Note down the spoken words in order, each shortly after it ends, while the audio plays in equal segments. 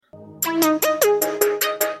Welcome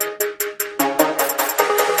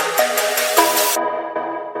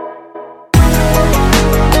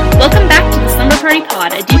back to the Slumber Party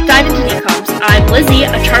Pod, a deep dive into decoms. I'm Lizzie,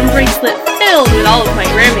 a charm bracelet filled with all of my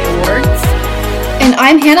Grammy Awards. And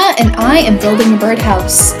I'm Hannah, and I am building a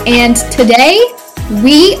birdhouse. And today,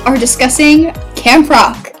 we are discussing Camp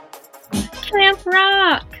Rock. Camp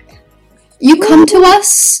Rock! You come to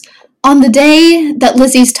us on the day that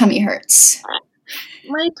Lizzie's tummy hurts.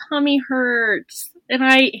 My tummy hurts, and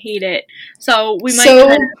I hate it. So we might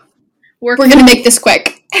kind of work. We're gonna make this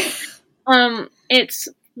quick.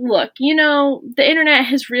 Look, the internet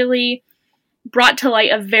has really brought to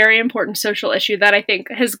light a very important social issue that I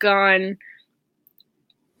think has gone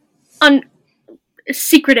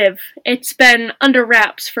secretive. It's been under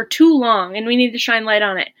wraps for too long, and we need to shine light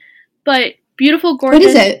on it. But beautiful,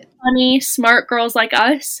 gorgeous, funny, smart girls like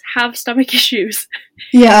us have stomach issues.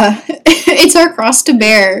 Yeah, it's our cross to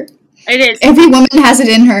bear. It is. Every woman has it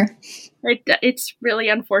in her. It's really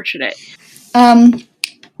unfortunate.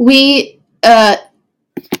 We're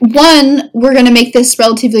gonna make this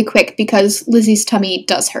relatively quick because Lizzie's tummy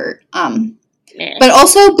does hurt. But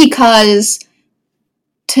also because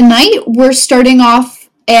tonight we're starting off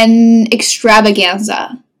an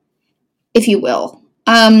extravaganza, if you will.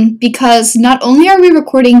 Because not only are we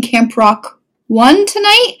recording Camp Rock 1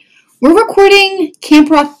 tonight, we're recording Camp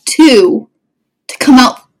Rock 2 to come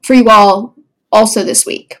out for you all also this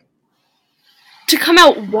week. To come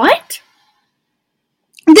out what?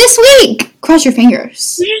 This week! Cross your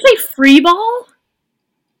fingers. Did you say free ball?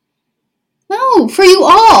 No, for you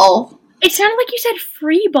all. It sounded like you said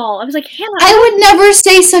free ball. I was like, Hannah. I would never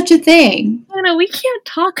say such a thing. Hannah, we can't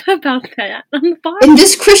talk about that on the podcast. In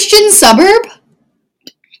this Christian suburb?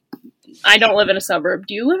 I don't live in a suburb.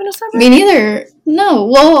 Do you live in a suburb? Me neither. No,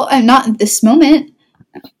 well, I'm not at this moment.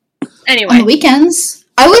 Anyway. On the weekends.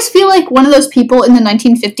 I always feel like one of those people in the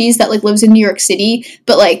 1950s that, lives in New York City,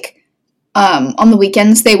 but, on the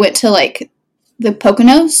weekends they went to, the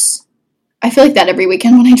Poconos. I feel like that every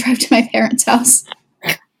weekend when I drive to my parents' house.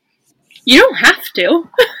 You don't have to.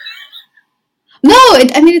 No,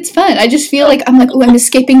 it's fun. I just feel like I'm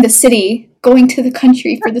escaping the city, going to the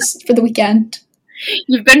country for the weekend.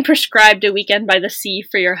 You've been prescribed a weekend by the sea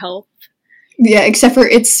for your health. Yeah, except for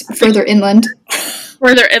it's further inland.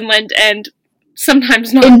 Further inland and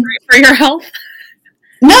sometimes not great for your health.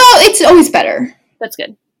 No, it's always better. That's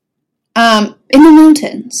good. In the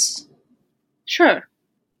mountains. Sure.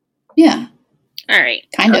 Yeah. All right.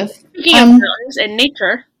 Kind of. Speaking of mountains and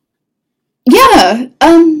nature. Yeah.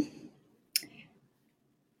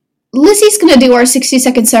 Lizzie's gonna do our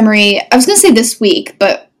 60-second summary. I was gonna say this week,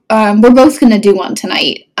 but we're both gonna do one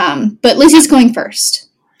tonight. But Lizzie's going first.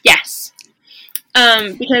 Yes.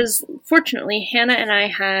 Because fortunately, Hannah and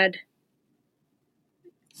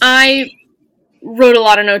I wrote a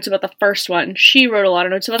lot of notes about the first one. She wrote a lot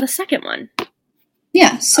of notes about the second one.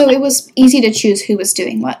 Yeah, so it was easy to choose who was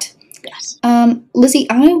doing what. Yes. Lizzie,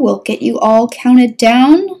 I will get you all counted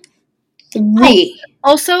down. 3.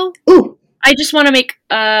 Also, ooh, I just want to make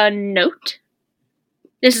a note.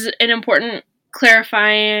 This is an important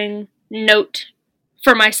clarifying note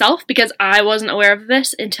for myself because I wasn't aware of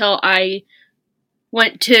this until I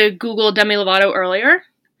went to Google Demi Lovato earlier.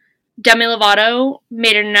 Demi Lovato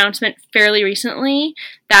made an announcement fairly recently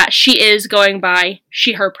that she is going by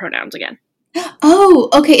she, her pronouns again. Oh,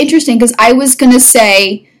 okay, interesting, because I was going to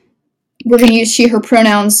say we're going to use she, her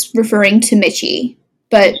pronouns referring to Mitchie,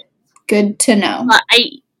 but good to know.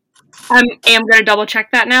 I am going to double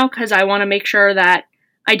check that now because I want to make sure that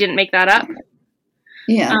I didn't make that up.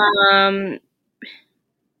 Yeah.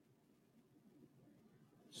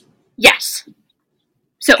 Yes.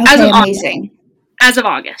 So okay, as of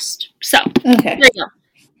August. So, okay. There you go.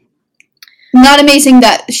 Not amazing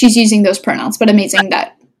that she's using those pronouns, but amazing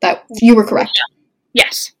that you were correct.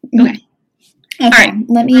 Yes. Okay. Okay, all right.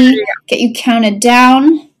 Let me get you counted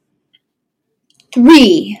down.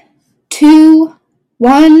 3, 2,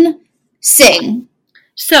 1, sing.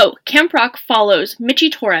 So, Camp Rock follows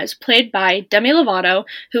Mitchie Torres, played by Demi Lovato,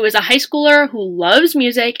 who is a high schooler who loves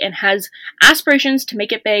music and has aspirations to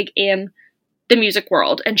make it big in the music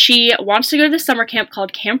world. And she wants to go to this summer camp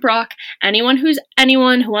called Camp Rock. Anyone who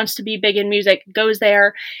wants to be big in music goes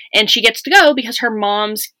there. And she gets to go because her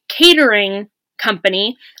mom's catering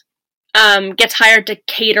company gets hired to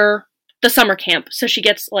cater the summer camp, so she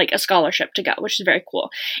gets a scholarship to go, which is very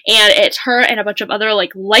cool. And it's her and a bunch of other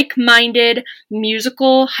like-minded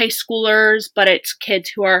musical high schoolers, but it's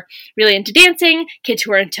kids who are really into dancing, kids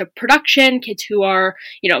who are into production, kids who are,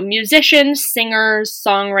 musicians, singers,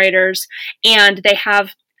 songwriters, and they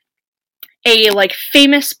have a like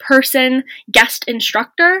famous person guest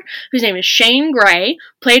instructor whose name is Shane Gray,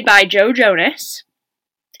 played by Joe Jonas.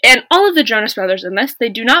 And all of the Jonas Brothers in this, they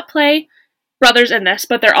do not play brothers in this,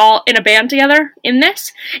 but they're all in a band together in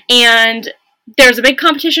this. And there's a big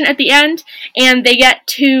competition at the end, and they get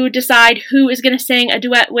to decide who is going to sing a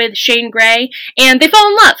duet with Shane Gray, and they fall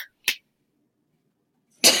in love.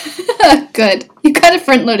 Good. You kind of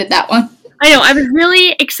front-loaded that one. I know. I was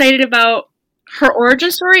really excited about her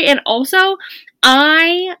origin story, and also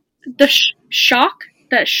the shock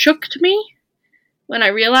that shooked me when I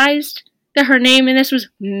realized that her name in this was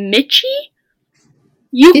Mitchie.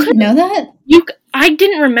 You didn't know that? I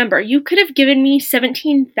didn't remember. You could have given me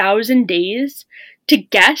 17,000 days to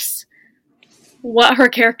guess what her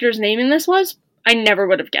character's name in this was. I never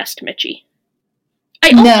would have guessed Mitchie.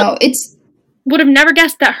 Would have never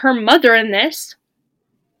guessed that her mother in this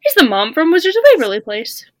is the mom from Wizards of Waverly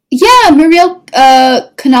Place. Yeah, Muriel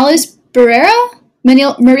Canales Barrera?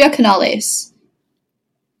 Muriel Canales.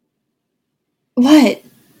 What?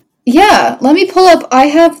 Yeah, let me pull up. I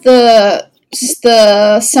have the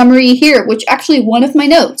summary here, which actually one of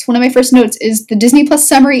my first notes is the Disney Plus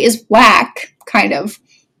summary is whack, kind of.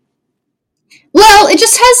 Well, it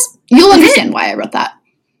just has, you'll understand why I wrote that.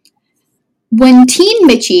 When teen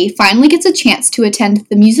Mitchie finally gets a chance to attend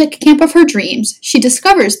the music camp of her dreams, she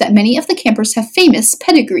discovers that many of the campers have famous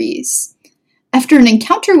pedigrees. After an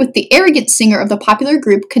encounter with the arrogant singer of the popular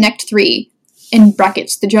group Connect 3, in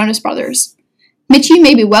brackets, the Jonas Brothers, Mitchie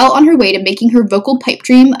may be well on her way to making her vocal pipe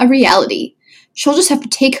dream a reality. She'll just have to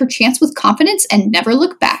take her chance with confidence and never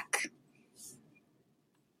look back.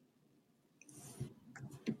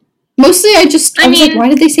 Mostly I was like, why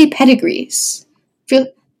did they say pedigrees?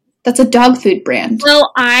 That's a dog food brand.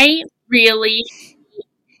 Well, I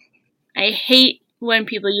hate when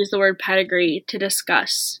people use the word pedigree to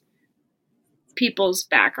discuss people's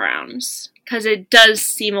backgrounds, because it does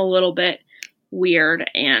seem a little bit weird,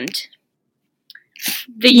 and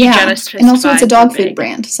the eugenist and also it's a dog food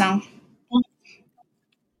brand, so.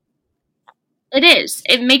 It is.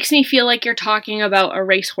 It makes me feel like you're talking about a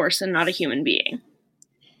racehorse and not a human being.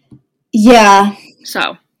 Yeah.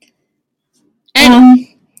 So.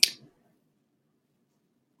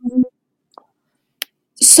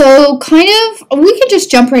 So, kind of, we can just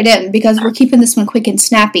jump right in because we're keeping this one quick and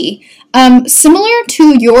snappy. Similar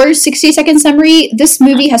to your 60-second summary, this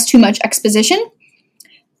movie has too much exposition.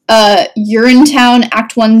 Urinetown,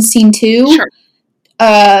 Act 1, Scene 2. Sure.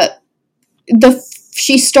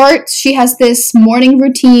 She has this morning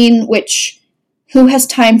routine, which, who has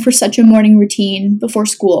time for such a morning routine before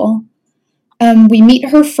school? We meet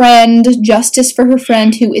her friend, Justice for her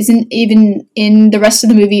friend, who isn't even in the rest of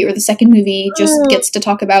the movie or the second movie, just gets to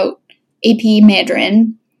talk about AP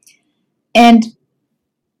Mandarin. And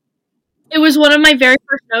it was one of my very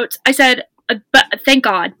first notes. I said, but thank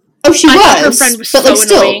God. Oh, she was. Her friend was but so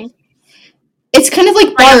still, annoying. It's kind of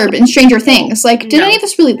like Barb in Stranger Things. Like, did any of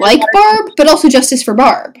us really like Barb, but also Justice for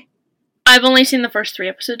Barb? I've only seen the first 3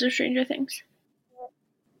 episodes of Stranger Things.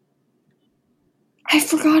 I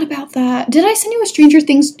forgot about that. Did I send you a Stranger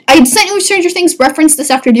Things? I sent you a Stranger Things reference this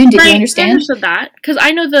afternoon. Did you understand? I understood that. Because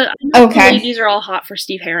I know the ladies are all hot for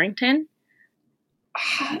Steve Harrington.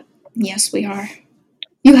 Yes, we are.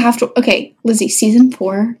 You have to... Okay, Lizzie, season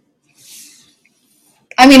 4.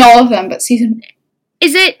 I mean, all of them, but season...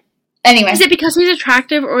 Anyway. Is it because he's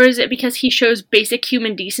attractive, or is it because he shows basic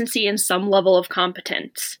human decency and some level of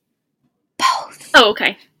competence? Both. Oh,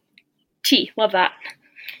 okay. T. Love that.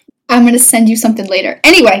 I'm going to send you something later.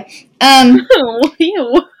 Anyway, Oh,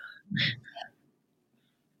 ew.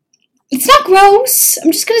 It's not gross.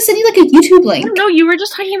 I'm just going to send you, like, a YouTube link. No, you were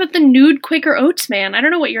just talking about the nude Quaker Oats man. I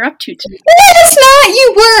don't know what you're up to today. No, that's not!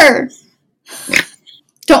 You were!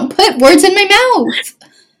 Don't put words in my mouth.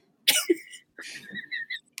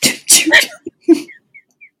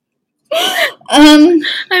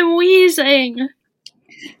 I'm wheezing.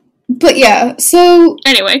 But yeah, so...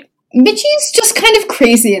 Anyway. Mitchie's just kind of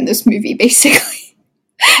crazy in this movie, basically.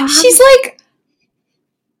 She's like...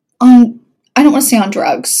 I don't want to say on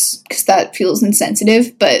drugs, because that feels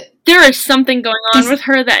insensitive, but... There is something going on with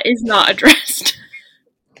her that is not addressed.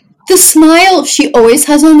 The smile she always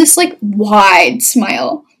has on, this, like, wide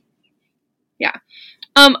smile. Yeah.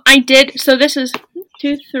 So this is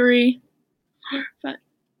 2, 3, 4, 5.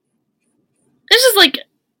 This is, like,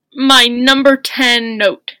 my number 10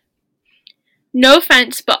 note. No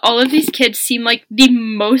offense, but all of these kids seem like the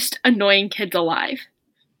most annoying kids alive.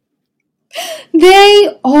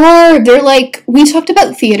 They are. They're like, we talked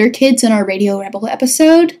about theater kids in our Radio Rebel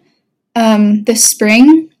episode this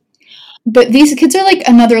spring. But these kids are like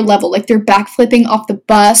another level. Like, they're backflipping off the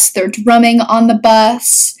bus. They're drumming on the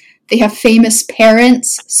bus. They have famous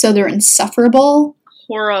parents, so they're insufferable.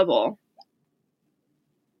 Horrible.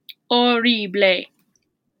 Horrible.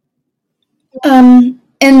 And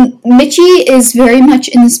Mitchie is very much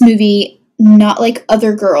in this movie not like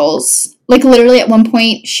other girls. Like, literally at one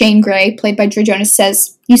point, Shane Gray, played by Joe Jonas,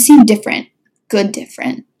 says, "You seem different. Good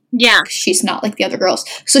different." Yeah. She's not like the other girls.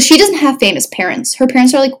 So she doesn't have famous parents. Her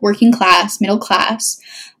parents are like working class, middle class.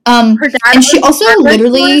 Her dad, and she also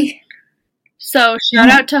literally... So shout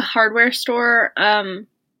out to hardware store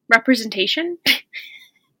representation.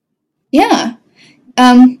 Yeah.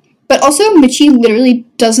 But also Mitchie literally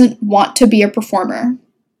doesn't want to be a performer.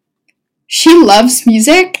 She loves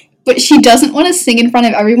music, but she doesn't want to sing in front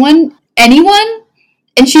of anyone,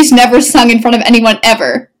 and she's never sung in front of anyone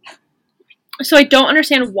ever. So I don't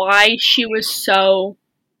understand why she was so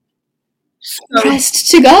pressed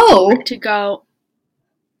to go.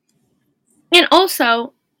 And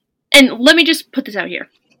also, and let me just put this out here.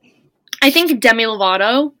 I think Demi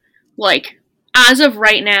Lovato, like, as of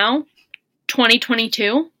right now,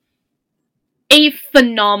 2022, a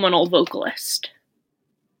phenomenal vocalist.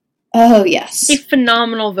 Oh, yes. A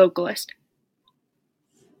phenomenal vocalist.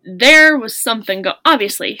 There was something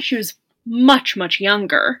obviously, she was much, much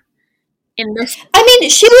younger in this. I mean,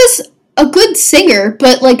 she was a good singer,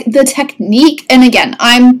 but, like, the technique, and again,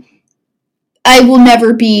 I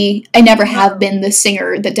never have been the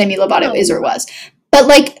singer that Demi Lovato is or was. But,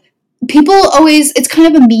 like, people always, it's kind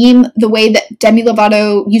of a meme, the way that Demi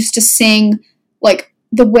Lovato used to sing, like,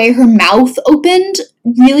 the way her mouth opened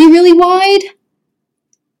really, really wide.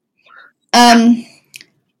 I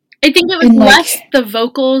think it was less the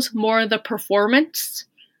vocals, more the performance,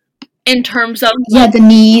 in terms of... Yeah, the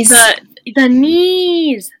knees.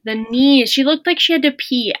 The knees. She looked like she had to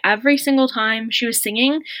pee every single time she was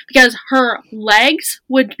singing, because her legs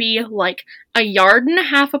would be like a yard and a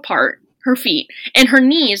half apart, her feet, and her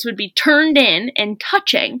knees would be turned in and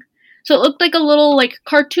touching. So it looked like a little, like,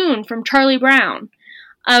 cartoon from Charlie Brown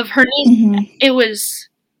of her knees. Mm-hmm. It was...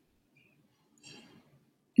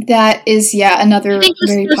 That is, another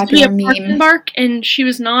very popular meme. Park and bark, and she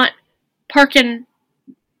was not parking.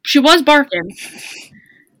 She was barking.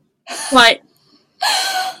 But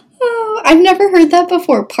oh, I've never heard that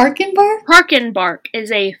before. Park and bark? Park and bark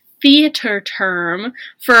is a theater term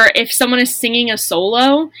for if someone is singing a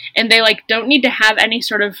solo and they, like, don't need to have any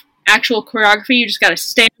sort of actual choreography. You just gotta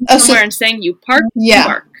stand somewhere and sing. You park and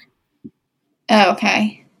bark. Oh,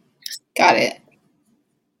 okay. Got it.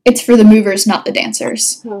 It's for the movers, not the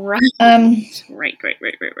dancers. Right. Right.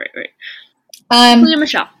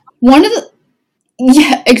 Michelle. One of the...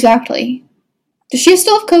 Yeah, exactly. Does she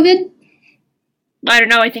still have COVID? I don't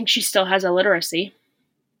know. I think she still has illiteracy.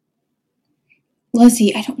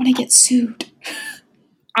 Lizzie, I don't want to get sued.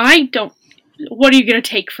 I don't... What are you going to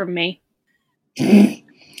take from me? Yeah.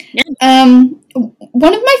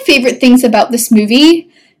 One of my favorite things about this movie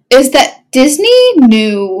is that Disney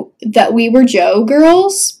knew that we were Joe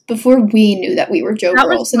girls before we knew that we were Joe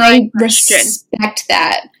girls, and I respect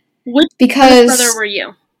that. Which because brother were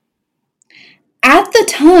you? At the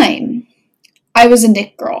time, I was a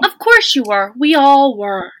Nick girl. Of course you were. We all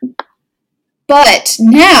were. But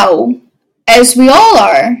now, as we all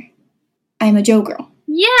are, I'm a Joe girl.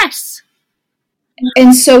 Yes.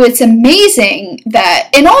 And so it's amazing that,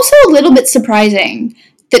 and also a little bit surprising,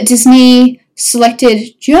 that Disney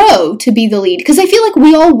selected Joe to be the lead, because I feel like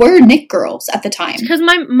we all were Nick girls at the time. Because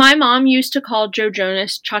my mom used to call Joe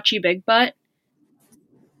Jonas Chachi Big Butt,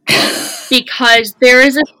 because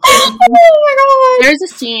there's a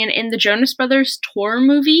scene in the Jonas Brothers tour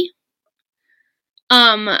movie,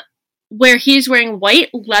 where he's wearing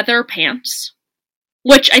white leather pants,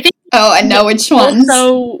 which I think I know which ones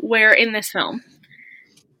also wear in this film,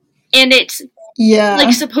 and it's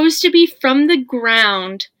like supposed to be from the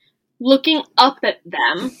ground, looking up at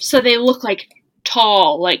them, so they look like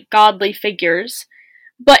tall, like godly figures.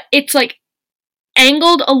 But it's like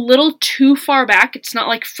angled a little too far back. It's not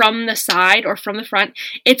like from the side or from the front.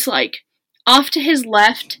 It's like off to his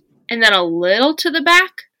left and then a little to the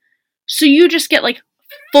back. So you just get like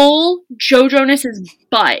full Joe Jonas's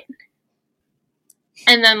butt.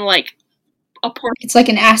 And then like a portion. It's like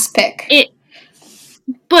an ass pick.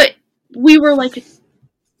 But we were like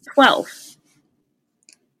 12.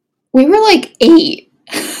 We were like 8.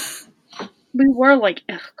 We were like,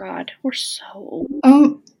 oh god, we're so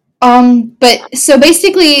old. But so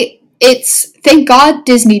basically, it's thank God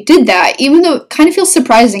Disney did that, even though it kind of feels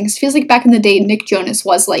surprising. Because it feels like back in the day, Nick Jonas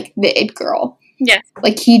was like the it girl. Yeah.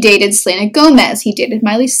 Like he dated Selena Gomez, he dated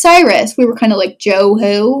Miley Cyrus. We were kind of like Joe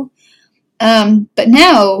who. But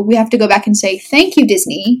now we have to go back and say thank you,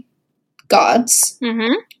 Disney gods.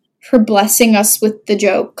 Mm-hmm. for blessing us with the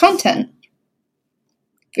Joe content.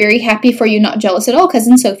 Very happy for you, not jealous at all,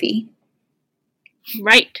 Cousin Sophie.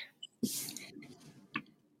 Right.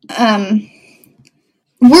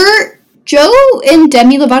 Were Joe and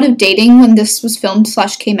Demi Lovato dating when this was filmed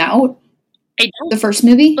 / came out? I don't The first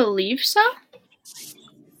movie? believe so.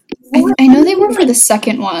 I know they were for the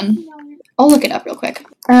second one. I'll look it up real quick.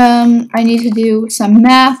 I need to do some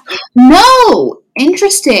math. No!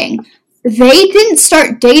 Interesting. They didn't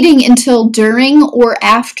start dating until during or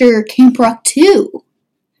after Camp Rock 2.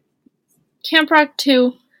 Camp Rock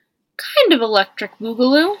 2, kind of Electric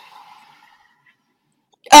Boogaloo.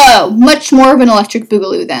 Oh, much more of an Electric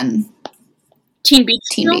Boogaloo than Teen Beach.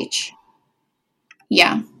 Beach.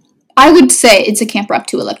 Yeah. I would say it's a Camp Rock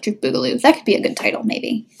 2 Electric Boogaloo. That could be a good title,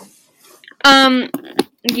 maybe.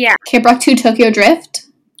 Yeah. Camp Rock 2 Tokyo Drift?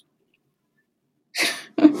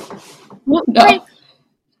 Well, No.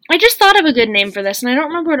 I just thought of a good name for this, and I don't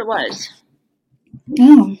remember what it was.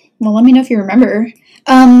 Oh, well, let me know if you remember.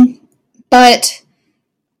 But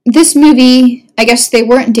this movie, I guess they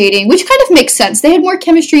weren't dating, which kind of makes sense. They had more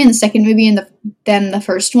chemistry in the second movie than the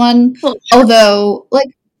first one. Well, Although, like,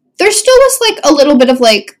 there still was, like, a little bit of,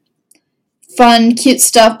 like, fun, cute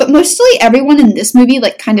stuff, but mostly everyone in this movie,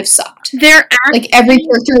 like, kind of sucked. Like, every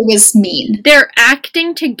character was mean. Their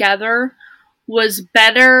acting together was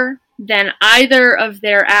better than either of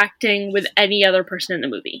their acting with any other person in the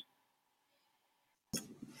movie.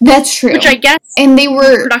 That's true. Which I guess, and they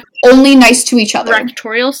were only nice to each other.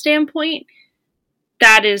 Directorial standpoint,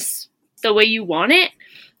 that is the way you want it.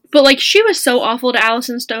 But, like, she was so awful to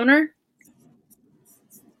Alison Stoner.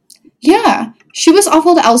 Yeah. She was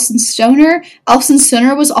awful to Alison Stoner. Alison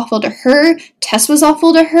Stoner was awful to her. Tess was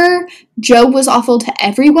awful to her. Joe was awful to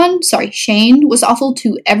everyone. Sorry, Shane was awful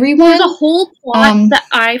to everyone. There's a whole plot that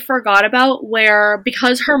I forgot about where,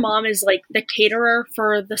 because her mom is, like, the caterer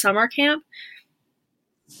for the summer camp,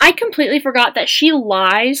 I completely forgot that she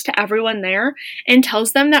lies to everyone there and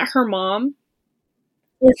tells them that her mom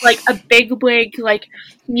is, like, a bigwig, like,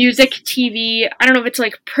 music TV, I don't know if it's,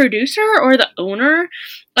 like, producer or the owner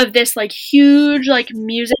of this, like, huge, like,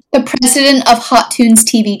 music... The president of Hot Tunes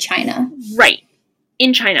TV China. Right.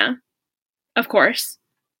 In China. Of course.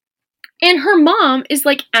 And her mom is,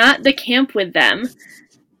 like, at the camp with them,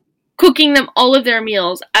 cooking them all of their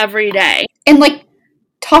meals every day. And, like,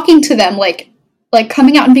 talking to them, like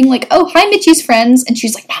coming out and being like, oh, hi, Mitchie's friends. And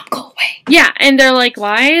she's like, Mom, go away. Yeah, and they're like,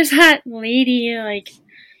 why is that lady, like,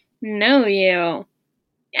 know you?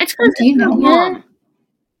 It's because do you know mom. her?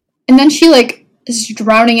 And then she, like, is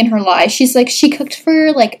drowning in her lies. She's like, she cooked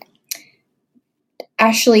for, like,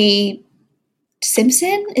 Ashley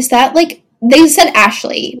Simpson? Is that, like, they said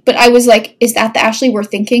Ashley, but I was like, is that the Ashley we're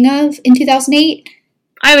thinking of in 2008?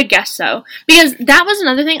 I would guess so. Because that was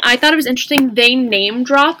another thing I thought it was interesting. They name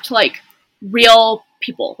dropped, like, real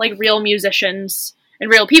people, like real musicians and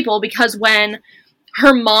real people, because when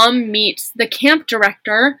her mom meets the camp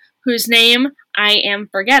director, whose name I am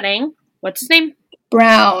forgetting, what's his name?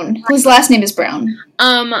 Brown. His last name is Brown.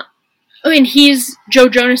 And he's Joe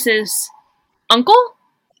Jonas's uncle?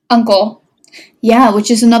 Uncle. Yeah, which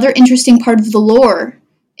is another interesting part of the lore.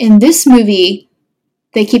 In this movie,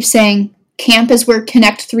 they keep saying camp is where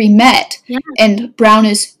Connect 3 met, and Brown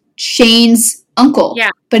is Shane's uncle. Yeah.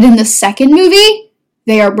 But in the second movie,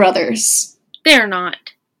 they are brothers. They're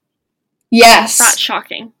not. Yes. That's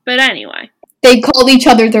shocking. But anyway. They called each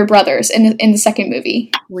other their brothers in the second movie.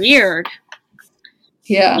 Weird.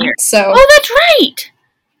 Yeah. Weird. So. Oh, that's right!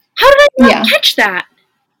 How did I not catch that?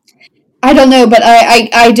 I don't know, but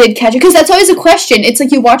I did catch it, because that's always a question. It's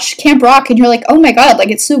like you watch Camp Rock and you're like, oh my god, like,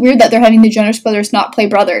 it's so weird that they're having the Jonas Brothers not play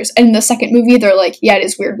brothers. And in the second movie, they're like, yeah, it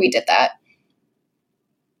is weird we did that.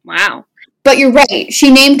 Wow. But you're right. She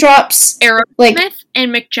name drops Aerosmith like,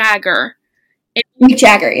 and Mick Jagger. Mick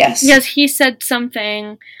Jagger, yes. Because he said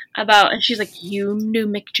something about, and she's like, you knew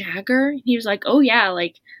Mick Jagger? And he was like, oh yeah,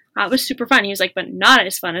 like, that was super fun. He was like, but not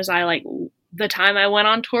as fun as I, like, the time I went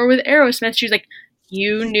on tour with Aerosmith. She was like,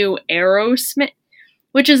 you knew Aerosmith?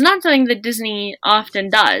 Which is not something that Disney often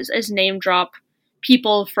does, is name drop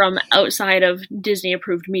people from outside of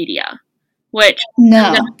Disney-approved media. Which...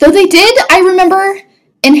 No. Though they did, I remember...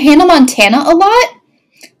 in Hannah Montana a lot,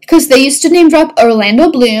 because they used to name drop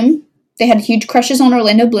Orlando Bloom. They had huge crushes on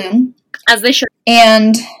Orlando Bloom. As they should.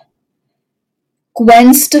 And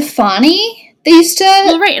Gwen Stefani, they used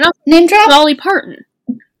to name drop. Dolly Parton.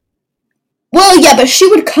 Well, yeah, but she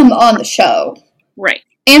would come on the show. Right.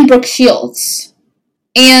 And Brooke Shields.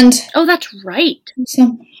 And... oh, that's right.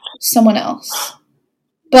 Someone else.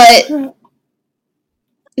 But...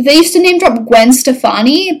 they used to name drop Gwen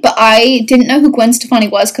Stefani, but I didn't know who Gwen Stefani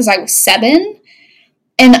was because I was 7.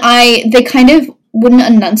 and they kind of wouldn't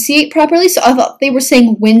enunciate properly, so I thought they were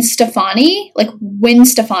saying Gwen Stefani, like Gwen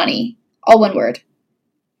Stefani, all one word.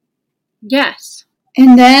 Yes.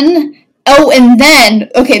 And then,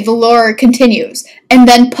 okay, the lore continues. And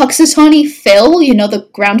then Punxsutawney Phil, you know, the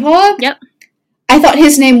groundhog? Yep. I thought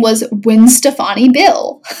his name was Gwen Stefani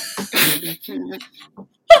Bill.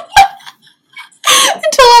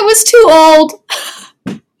 Until I was too old.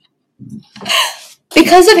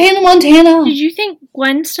 Because of Hannah Montana. Did you think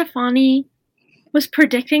Gwen Stefani was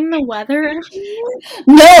predicting the weather?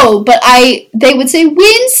 No, but they would say,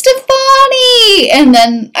 Gwen Stefani! And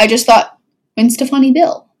then I just thought, Gwen Stefani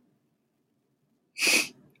Bill.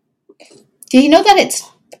 Do you know that it's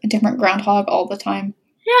a different groundhog all the time?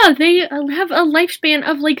 Yeah, they have a lifespan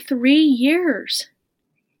of like 3 years.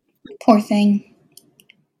 Poor thing.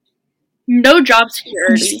 No job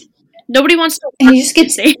security. Nobody wants to. And he just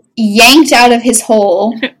gets yanked out of his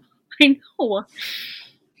hole. I know.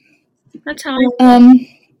 That's how.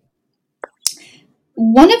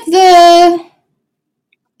 One of the.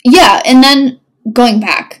 Yeah, and then going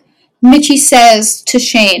back, Mitchie says to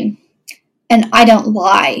Shane, and I don't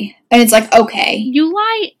lie. And it's like, okay. You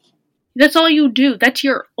lie. That's all you do. That's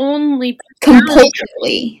your only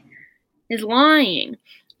compulsively is lying.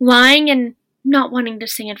 Lying and not wanting to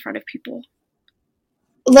sing in front of people.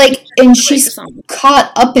 Like, and she's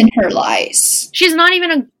caught up in her lies. She's not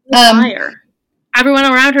even a good liar. Everyone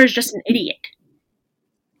around her is just an idiot.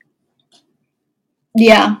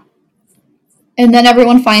 Yeah. And then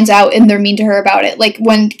everyone finds out and they're mean to her about it. Like,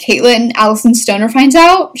 when Caitlin Allison Stoner finds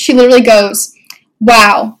out, she literally goes,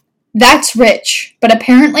 wow, that's rich. But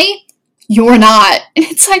apparently, you're not. And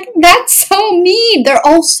it's like, that's so mean. They're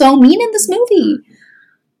all so mean in this movie.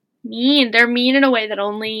 Mean. They're mean in a way that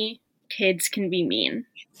only kids can be mean.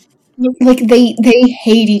 Like, they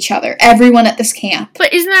hate each other. Everyone at this camp.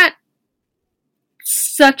 But isn't that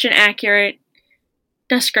such an accurate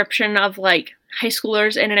description of, like, high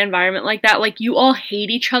schoolers in an environment like that? Like, you all hate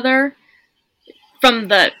each other from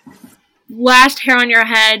the last hair on your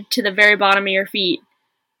head to the very bottom of your feet.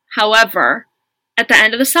 However, at the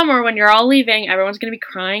end of the summer, when you're all leaving, everyone's going to be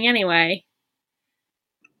crying anyway.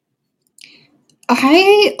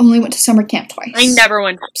 I only went to summer camp twice. I never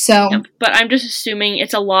went to summer camp, but I'm just assuming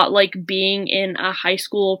it's a lot like being in a high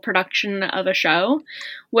school production of a show,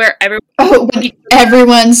 where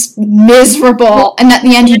everyone's miserable, and at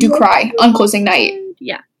the end you do cry on closing night.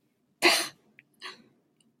 Yeah.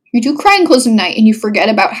 You do cry on closing night, and you forget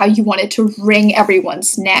about how you wanted to wring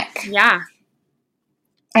everyone's neck. Yeah.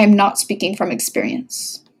 I am not speaking from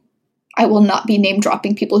experience. I will not be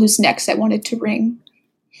name-dropping people whose necks I wanted to wring.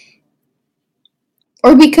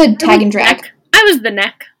 Or we could tag and drag. I was the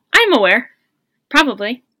neck. I'm aware.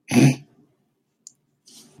 Probably.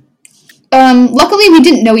 Luckily we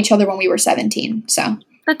didn't know each other when we were 17, so.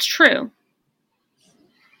 That's true.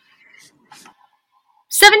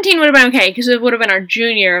 17 would have been okay, because it would have been our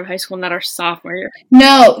junior year of high school, not our sophomore year.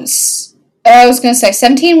 No, I was going to say,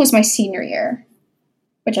 17 was my senior year,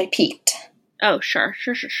 which I peaked. Oh, sure.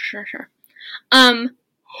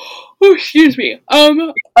 Oh, excuse me.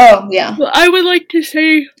 Oh, yeah. Well, I would like to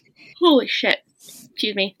say, holy shit.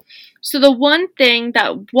 Excuse me. So the one thing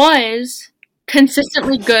that was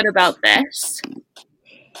consistently good about this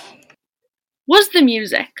was the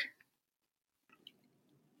music.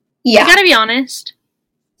 Yeah. I gotta be honest.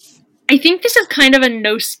 I think this is kind of a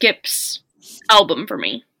no-skips album for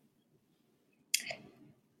me.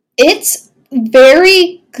 It's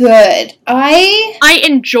very good. I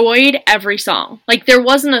enjoyed every song. Like, there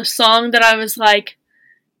wasn't a song that I was like,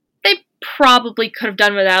 they probably could have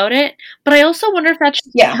done without it. But I also wonder if that's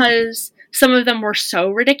because some of them were so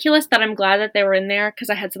ridiculous that I'm glad that they were in there, because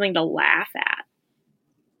I had something to laugh at.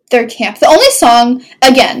 They're camp. The only song,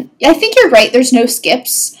 again, I think you're right, there's no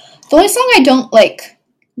skips. The only song I don't like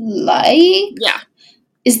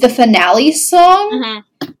is the finale song.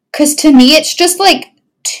 Because to me, it's just, like,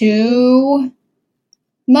 too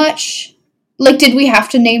much. Like, did we have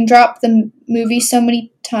to name drop the movie so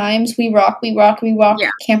many times? We rock,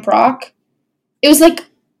 Camp Rock. It was like,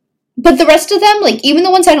 but the rest of them, like, even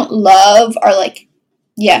the ones I don't love are like,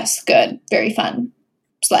 yes, good, very fun,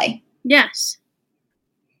 slay. Yes.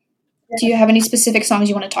 Do you have any specific songs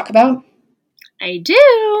you want to talk about? I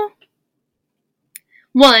do.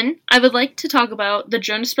 One, I would like to talk about the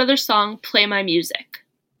Jonas Brothers song, Play My Music.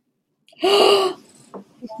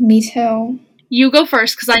 Me too. You go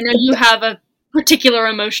first, because I know you have a particular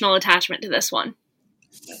emotional attachment to this one.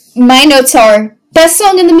 My notes are, best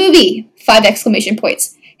song in the movie, 5 exclamation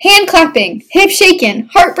points. Hand clapping, hip shaking,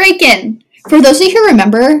 heart breaking. For those of you who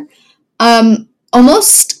remember,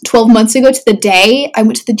 almost 12 months ago to the day, I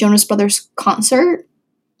went to the Jonas Brothers concert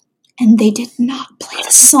and they did not play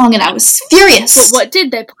the song, and I was furious. But what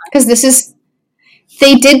did they play? Because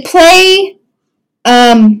they did play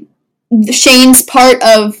Shane's part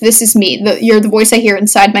of This Is Me. You're the voice I hear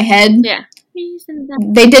inside my head. Yeah.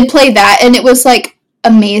 They did play that, and it was, like,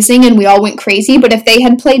 amazing, and we all went crazy, but if they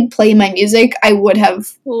had played Play My Music, I would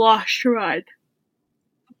have... lost your mind.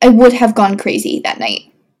 I would have gone crazy that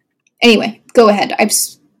night. Anyway, go ahead. I've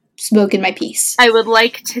spoken my piece. I would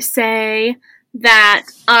like to say that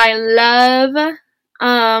I love,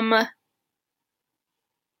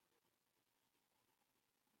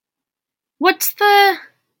 what's the...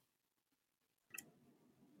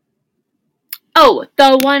 oh,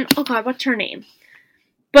 the one... oh god, what's her name?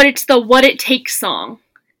 But it's the What It Takes song.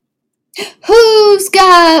 Who's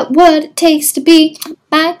got what it takes to be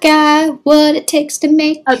my guy? What it takes to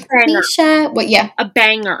make me shy? What? Yeah, a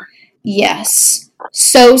banger. Yes,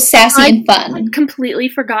 so sassy and fun. I'd completely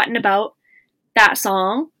forgotten about that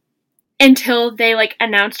song until they like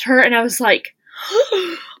announced her, and I was like,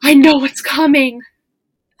 I know what's coming.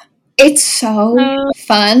 It's so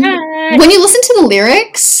fun. When you listen to the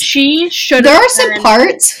lyrics, she should. There are some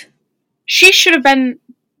parts. She should have been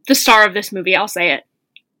the star of this movie. I'll say it.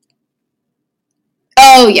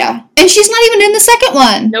 Oh, yeah. And she's not even in the second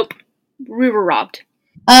one. Nope. We were robbed.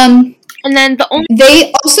 And then the only...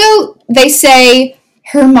 They say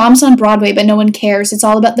her mom's on Broadway, but no one cares. It's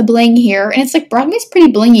all about the bling here. And it's like, Broadway's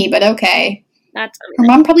pretty blingy, but okay. That's her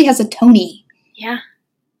mom probably has a Tony. Yeah.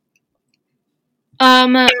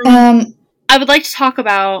 I would like to talk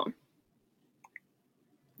about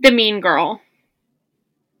the mean girl.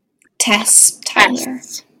 Tess Tyler.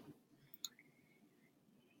 Tess.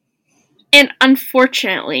 And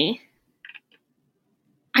unfortunately,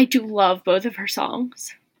 I do love both of her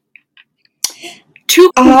songs.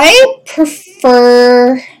 I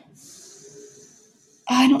prefer...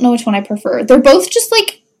 I don't know which one I prefer. They're both just,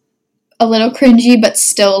 like, a little cringy, but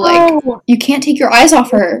still, like, you can't take your eyes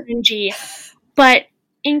off her. Cringy, but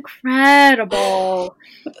incredible.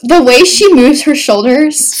 The way she moves her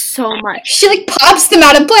shoulders. So much. She, like, pops them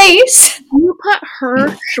out of place. You put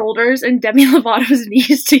her shoulders and Demi Lovato's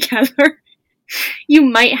knees together, you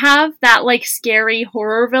might have that, like, scary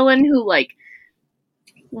horror villain who, like,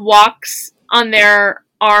 walks on their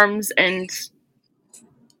arms and...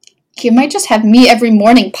 You might just have me every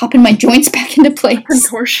morning popping my joints back into place.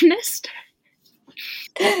 Contortionist?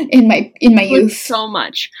 In my youth. So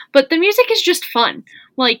much. But the music is just fun.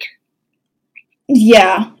 Like...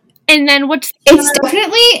 Yeah. And then what's...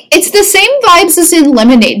 It's the same vibes as in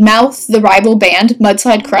Lemonade Mouth, the rival band,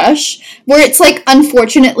 Mudslide Crush, where it's like,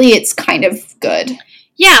 unfortunately, it's kind of good.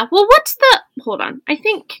 Yeah, well, what's the... Hold on. I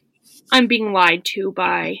think I'm being lied to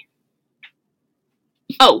by...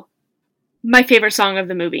 Oh. My favorite song of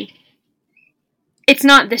the movie. It's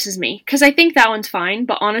not This Is Me, because I think that one's fine,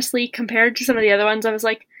 but honestly, compared to some of the other ones, I was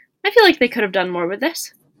like, I feel like they could have done more with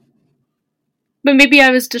this. But maybe I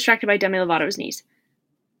was distracted by Demi Lovato's knees.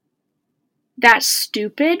 That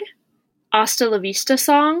stupid Hasta La Vista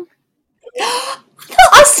song. The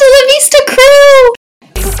Hasta La Vista crew!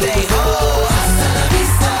 Stay home, hasta la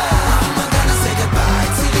vista. I'm gonna say goodbye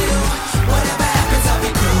to you. Whatever happens, I'll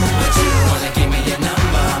be cool with you. Wanna give me your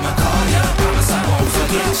number, I'ma call you. Promise I won't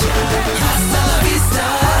forget you. Hasta la vista.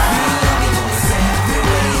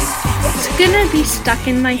 It's gonna be stuck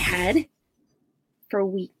in my head for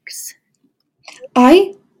weeks.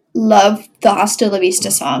 I love the Hasta La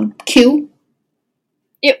Vista song. Q.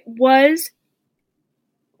 It was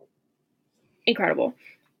incredible.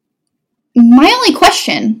 My only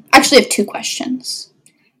question, actually I have two questions.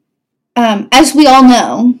 As we all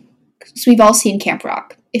know, because we've all seen Camp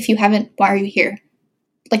Rock. If you haven't, why are you here?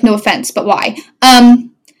 Like, no offense, but why?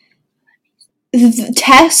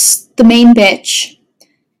 Tess, the main bitch,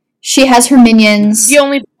 she has her minions.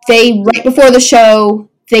 Right before the show,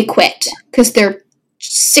 they quit because they're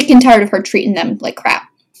sick and tired of her treating them like crap.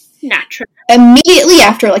 Natural. Immediately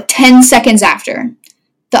after, like 10 seconds after,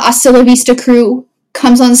 the Hasta La Vista crew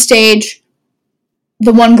comes on stage.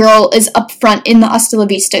 The one girl is up front in the Hasta La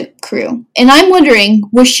Vista crew. And I'm wondering,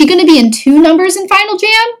 was she going to be in 2 numbers in Final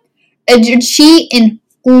Jam? Or did she, in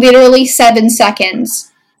literally 7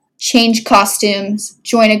 seconds, change costumes,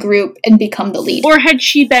 join a group, and become the lead? Or had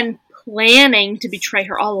she been planning to betray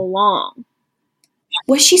her all along?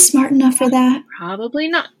 Was she smart enough for that? Probably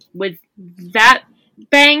not. With that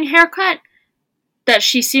bang haircut that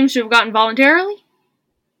she seems to have gotten voluntarily.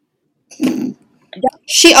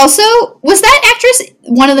 She also... Was that actress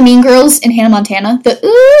one of the mean girls in Hannah Montana? The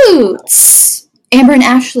Oots! Amber and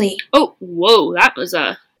Ashley. Oh, whoa, that was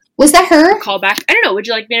a... Was that her? Callback. I don't know, would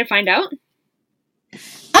you like me to find out?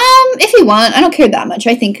 If you want, I don't care that much.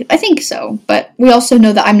 I think so, but we also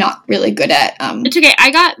know that I'm not really good at. It's okay.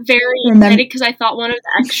 I got very excited because I thought one of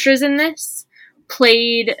the extras in this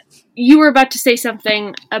played. You were about to say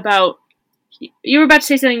something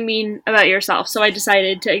mean about yourself, so I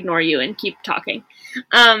decided to ignore you and keep talking.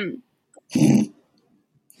 I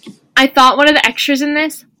thought one of the extras in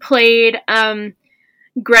this played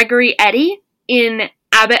Gregory Eddy in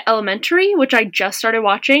Abbott Elementary, which I just started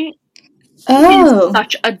watching. Oh. It's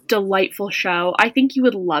such a delightful show. I think you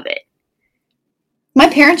would love it. My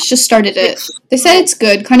parents just started it. They said it's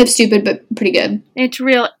good, kind of stupid, but pretty good. It's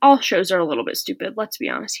real. All shows are a little bit stupid, let's be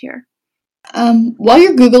honest here. While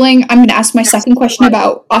you're Googling, I'm going to ask my second question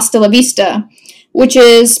about Hasta La Vista, which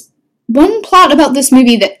is one plot about this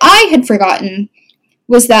movie that I had forgotten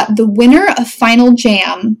was that the winner of Final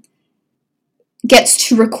Jam gets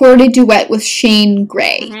to record a duet with Shane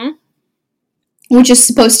Gray, which is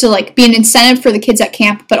supposed to like be an incentive for the kids at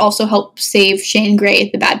camp, but also help save Shane Gray,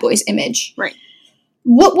 the bad boy's image. Right.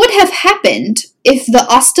 What would have happened if the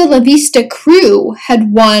Hasta La Vista crew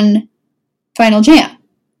had won Final Jam?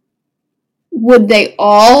 Would they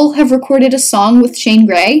all have recorded a song with Shane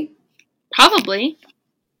Gray? Probably.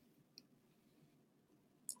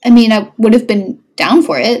 I mean, I would have been down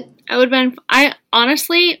for it. I would have been...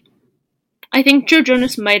 I think Joe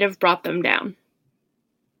Jonas might have brought them down.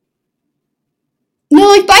 No,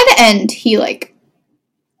 like, by the end, he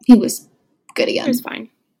was good again. It was fine.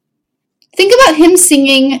 Think about him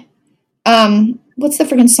singing, what's the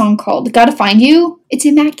friggin' song called? Gotta Find You? It's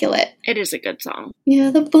immaculate. It is a good song.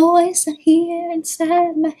 You're the voice I hear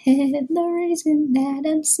inside my head, the reason that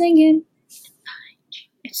I'm singing.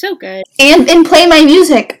 It's so good. And Play My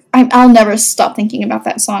Music. I'll never stop thinking about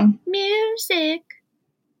that song. Music.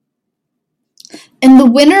 And the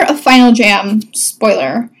winner of Final Jam,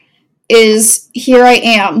 spoiler, is Here I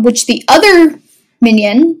Am, which the other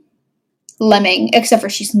minion, Lemming, except for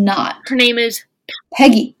she's not. Her name is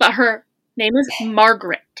Peggy. But her name is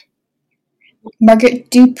Margaret. Margaret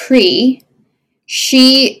Dupree.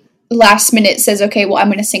 She, last minute, says, okay, well, I'm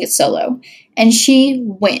going to sing it solo. And she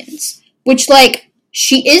wins. Which, like,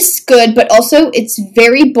 she is good, but also it's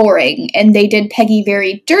very boring. And they did Peggy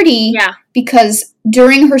very dirty. Yeah. Because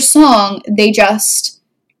during her song, they just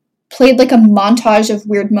played, like, a montage of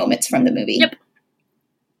weird moments from the movie. Yep.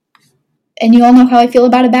 And you all know how I feel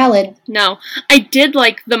about a ballad. No. I did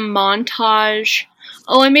like the montage.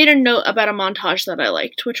 Oh, I made a note about a montage that I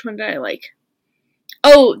liked. Which one did I like?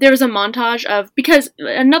 Oh, there was a montage of... Because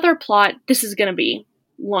another plot... This is going to be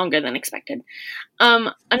longer than expected.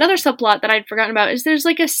 Another subplot that I'd forgotten about is there's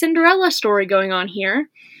like a Cinderella story going on here.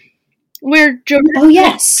 Where Joe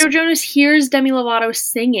Jonas hears Demi Lovato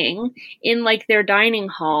singing in like their dining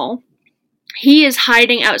hall. He is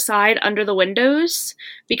hiding outside under the windows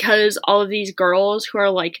because all of these girls who are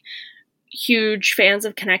like huge fans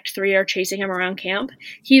of Connect 3 are chasing him around camp.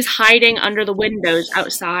 He's hiding under the windows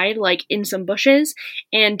outside, like in some bushes,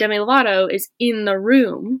 and Demi Lovato is in the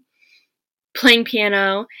room playing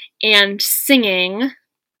piano and singing.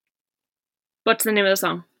 What's the name of the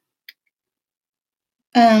song?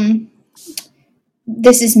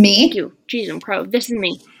 This Is Me. Thank you. Jeez, I'm pro. This Is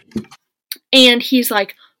Me. And he's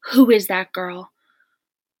like, who is that girl?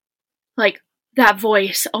 Like, that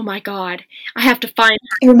voice. Oh my god. I have to find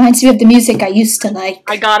her. It reminds me of the music I used to like.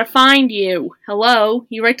 I gotta find you. Hello?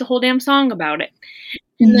 You write the whole damn song about it.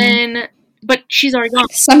 And then, but she's already gone.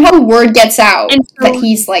 Somehow word gets out that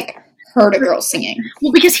he's, like, heard a girl singing.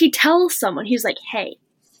 Well, because he tells someone, he's like, hey,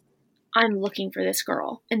 I'm looking for this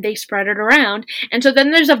girl. And they spread it around. And so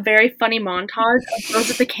then there's a very funny montage of girls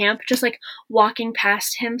at the camp just, like, walking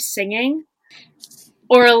past him singing.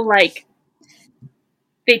 Or, like,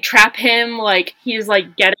 they trap him, like, he's,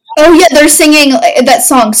 like, getting... Oh, yeah, they're singing that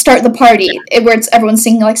song, Start the Party, where it's everyone's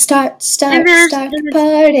singing, like, start the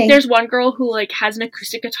party. There's one girl who, like, has an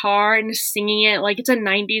acoustic guitar and is singing it, like, it's a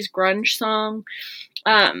 90s grunge song.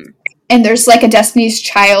 And there's, like, a Destiny's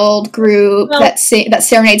Child group that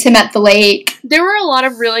serenades him at the lake. There were a lot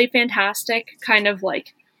of really fantastic kind of,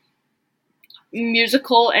 like,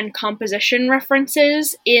 musical and composition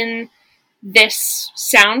references in this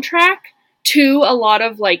soundtrack to a lot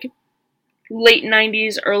of, like, late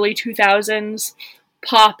 90s, early 2000s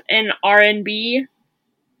pop and R&B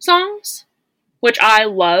songs, which I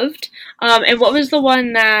loved. And what was the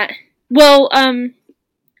one that... Well,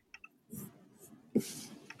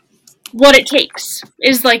 What It Takes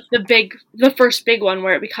is, like, the first big one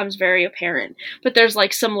where it becomes very apparent. But there's,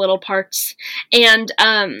 like, some little parts. And,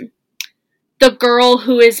 the girl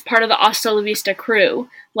who is part of the Hasta La Vista crew,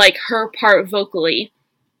 like, her part vocally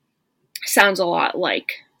sounds a lot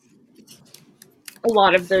like a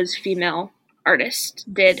lot of those female artist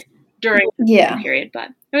did during Yeah. the period, but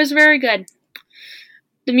it was very good.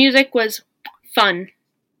 The music was fun.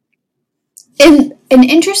 And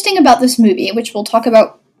interesting about this movie, which we'll talk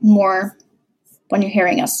about more when you're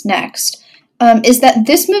hearing us next, is that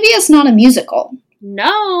this movie is not a musical.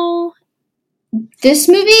 No. This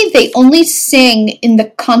movie, they only sing in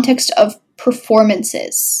the context of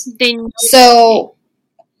performances. So,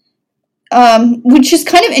 which is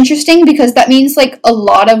kind of interesting because that means, like, a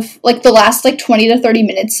lot of, like, the last, like, 20 to 30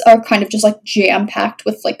 minutes are kind of just, like, jam-packed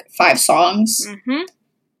with, like, 5 songs.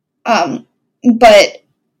 Mm-hmm. But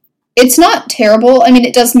it's not terrible. I mean,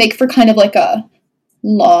 it does make for kind of, like, a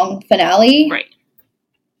long finale. Right.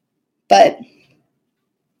 But...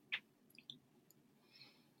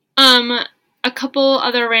 a couple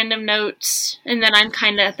other random notes, and then I'm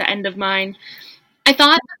kind of at the end of mine. I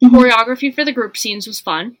thought the choreography for the group scenes was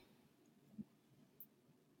fun.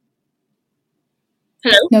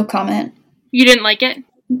 Hello? No comment. You didn't like it?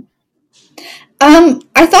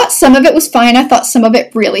 I thought some of it was fine. I thought some of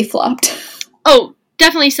it really flopped. Oh,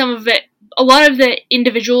 definitely some of it. A lot of the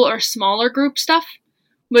individual or smaller group stuff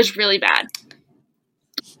was really bad.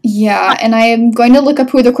 Yeah, and I am going to look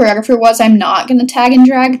up who the choreographer was. I'm not going to tag and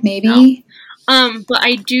drag, maybe. No. But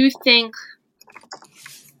I do think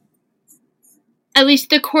at least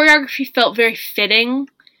the choreography felt very fitting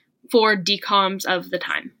for DCOMs of the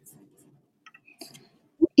time.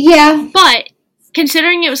 Yeah. But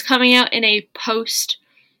considering it was coming out in a post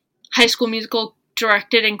High School Musical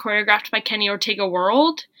directed and choreographed by Kenny Ortega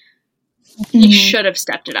world, he should have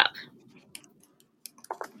stepped it up.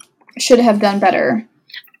 Should have done better.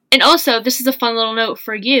 And also, this is a fun little note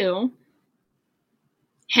for you,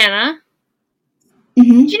 Hannah.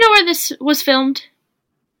 Mm-hmm. Do you know where this was filmed?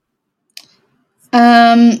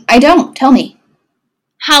 I don't. Tell me.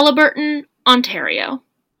 Haliburton, Ontario.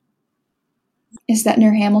 Is that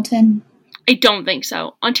near Hamilton? I don't think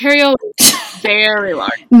so. Ontario is very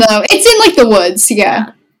large. No, it's in, like, the woods,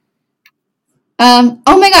 yeah. Oh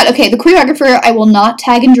my god, okay, the choreographer I will not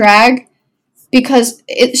tag and drag because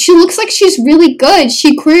she looks like she's really good.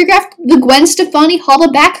 She choreographed the Gwen Stefani Holla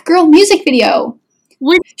Back Girl music video.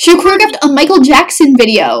 She choreographed a Michael Jackson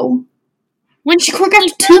video. She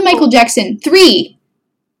choreographed 2 Michael Jackson. 3.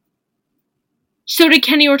 So did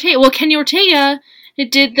Kenny Ortega. Well, Kenny Ortega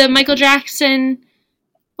did the Michael Jackson...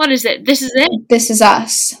 What is it? This Is It? This Is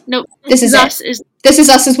Us. Nope. This Is Us It. This Is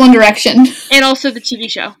Us is One Direction. And also the TV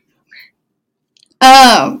show.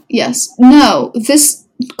 Oh, yes. No, this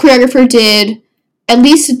choreographer did at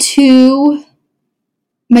least 2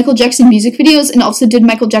 Michael Jackson music videos and also did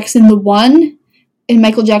Michael Jackson The One and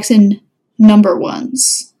Michael Jackson Number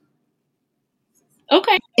Ones.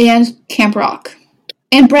 Okay. And Camp Rock.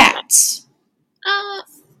 And Bratz.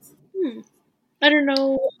 I don't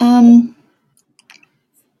know.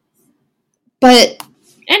 But...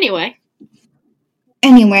 Anyway,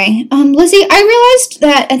 Lizzie, I realized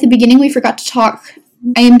that at the beginning we forgot to talk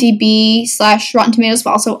IMDb/Rotten Tomatoes, but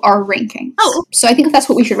also our rankings. Oh. So I think that's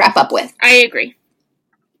what we should wrap up with. I agree.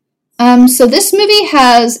 So this movie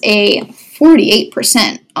has a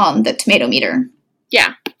 48% on the tomato meter.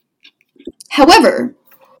 Yeah. However,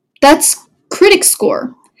 that's critic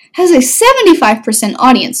score. Has a 75%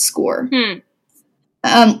 audience score.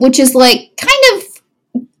 Which is, like, kind of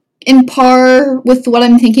in par with what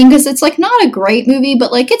I'm thinking, because it's, like, not a great movie,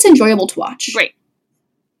 but, like, it's enjoyable to watch. Right.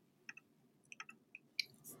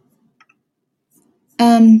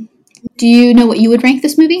 Do you know what you would rank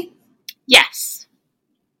this movie? Yes.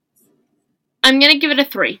 I'm gonna give it a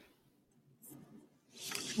 3.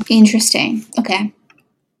 Interesting. Okay.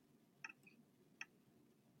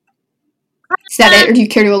 Is that it, or do you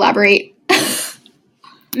care to elaborate?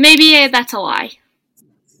 Maybe that's a lie.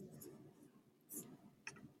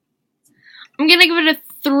 I'm gonna give it a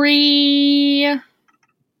 3.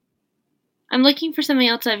 I'm looking for something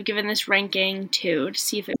else I've given this ranking to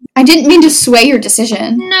see if it... I didn't mean to sway your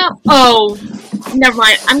decision. No. Oh, never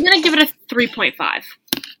mind. I'm gonna give it a 3.5.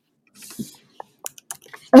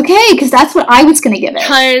 Okay, because that's what I was gonna give it.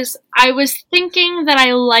 Because I was thinking that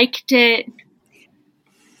I liked it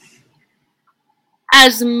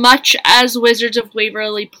as much as Wizards of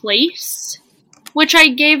Waverly Place, which I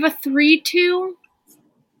gave a 3 to.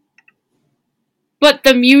 But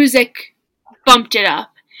the music bumped it up.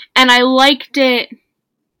 And I liked it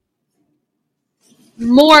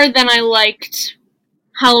more than I liked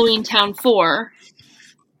Halloween Town 4.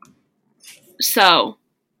 So,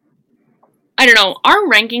 I don't know. Our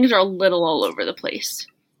rankings are a little all over the place.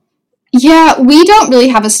 Yeah, we don't really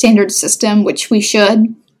have a standard system, which we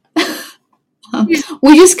should.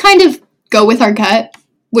 We just kind of go with our gut,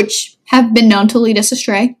 which have been known to lead us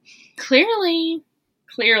astray. Clearly.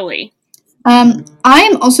 I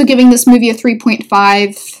am also giving this movie a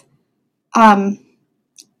 3.5.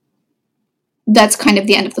 That's kind of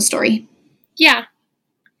the end of the story. Yeah.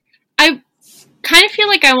 I kind of feel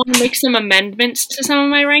like I want to make some amendments to some of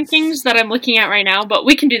my rankings that I'm looking at right now, but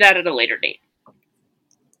we can do that at a later date.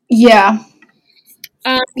 Yeah.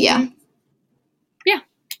 Yeah.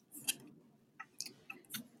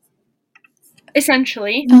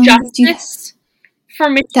 Essentially, justice for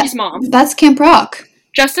Mitchie's mom. That's Camp Rock.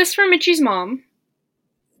 Justice for Mitchie's mom.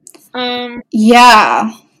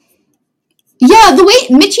 Yeah. Yeah, the way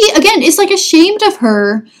Mitchie, again, is, like, ashamed of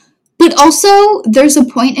her, but also there's a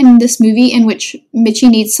point in this movie in which Mitchie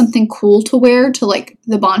needs something cool to wear to, like,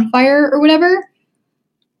 the bonfire or whatever.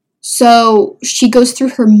 So she goes through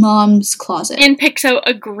her mom's closet. And picks out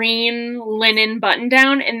a green linen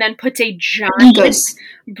button-down and then puts a giant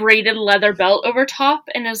braided leather belt over top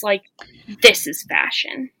and is like, this is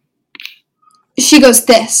fashion. She goes,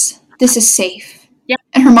 this is safe. Yeah.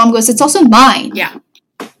 And her mom goes, it's also mine. Yeah.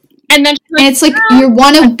 And then and it's like, you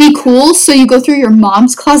want to be cool, so you go through your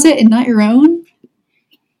mom's closet and not your own?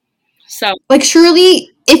 So. Like,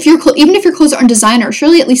 surely, even if your clothes aren't designer,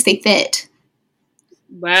 surely at least they fit.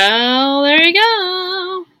 Well, there you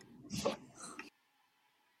go.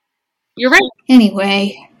 You're right.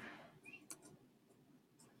 Anyway.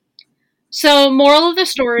 So, moral of the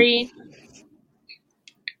story,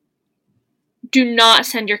 do not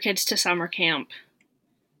send your kids to summer camp.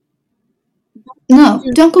 No,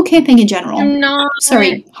 don't go camping in general. Do not.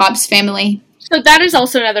 Sorry, Hobbs family. So that is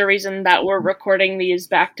also another reason that we're recording these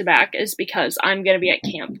back-to-back, is because I'm going to be at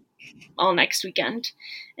camp all next weekend.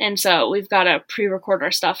 And so we've got to pre-record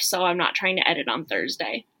our stuff, so I'm not trying to edit on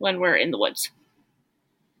Thursday when we're in the woods.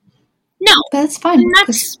 No. That's fine,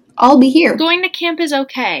 because I'll be here. Going to camp is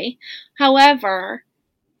okay. However,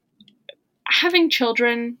 having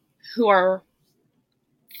children who are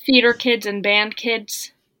theater kids and band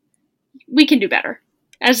kids, we can do better.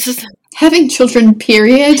 Having children,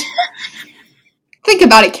 period. Think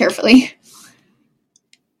about it carefully.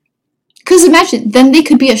 Because imagine, then they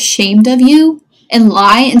could be ashamed of you and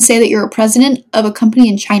lie and say that you're a president of a company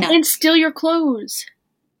in China. And steal your clothes.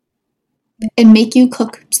 And make you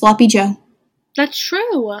cook Sloppy Joe. That's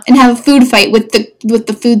true. And have a food fight with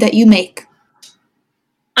the food that you make.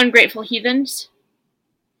 Ungrateful heathens.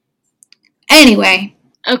 Anyway.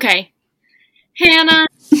 Okay. Hannah.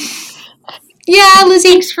 Yeah, Lizzie.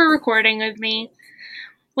 Thanks for recording with me.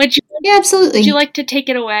 Yeah, absolutely. Would you like to take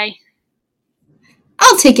it away?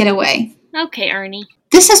 I'll take it away. Okay, Ernie.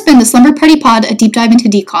 This has been the Slumber Party Pod, a deep dive into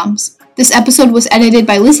DCOMs. This episode was edited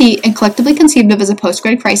by Lizzie and collectively conceived of as a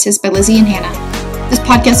post-grad crisis by Lizzie and Hannah. This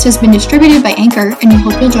podcast has been distributed by Anchor, and we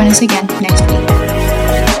hope you'll join us again next week.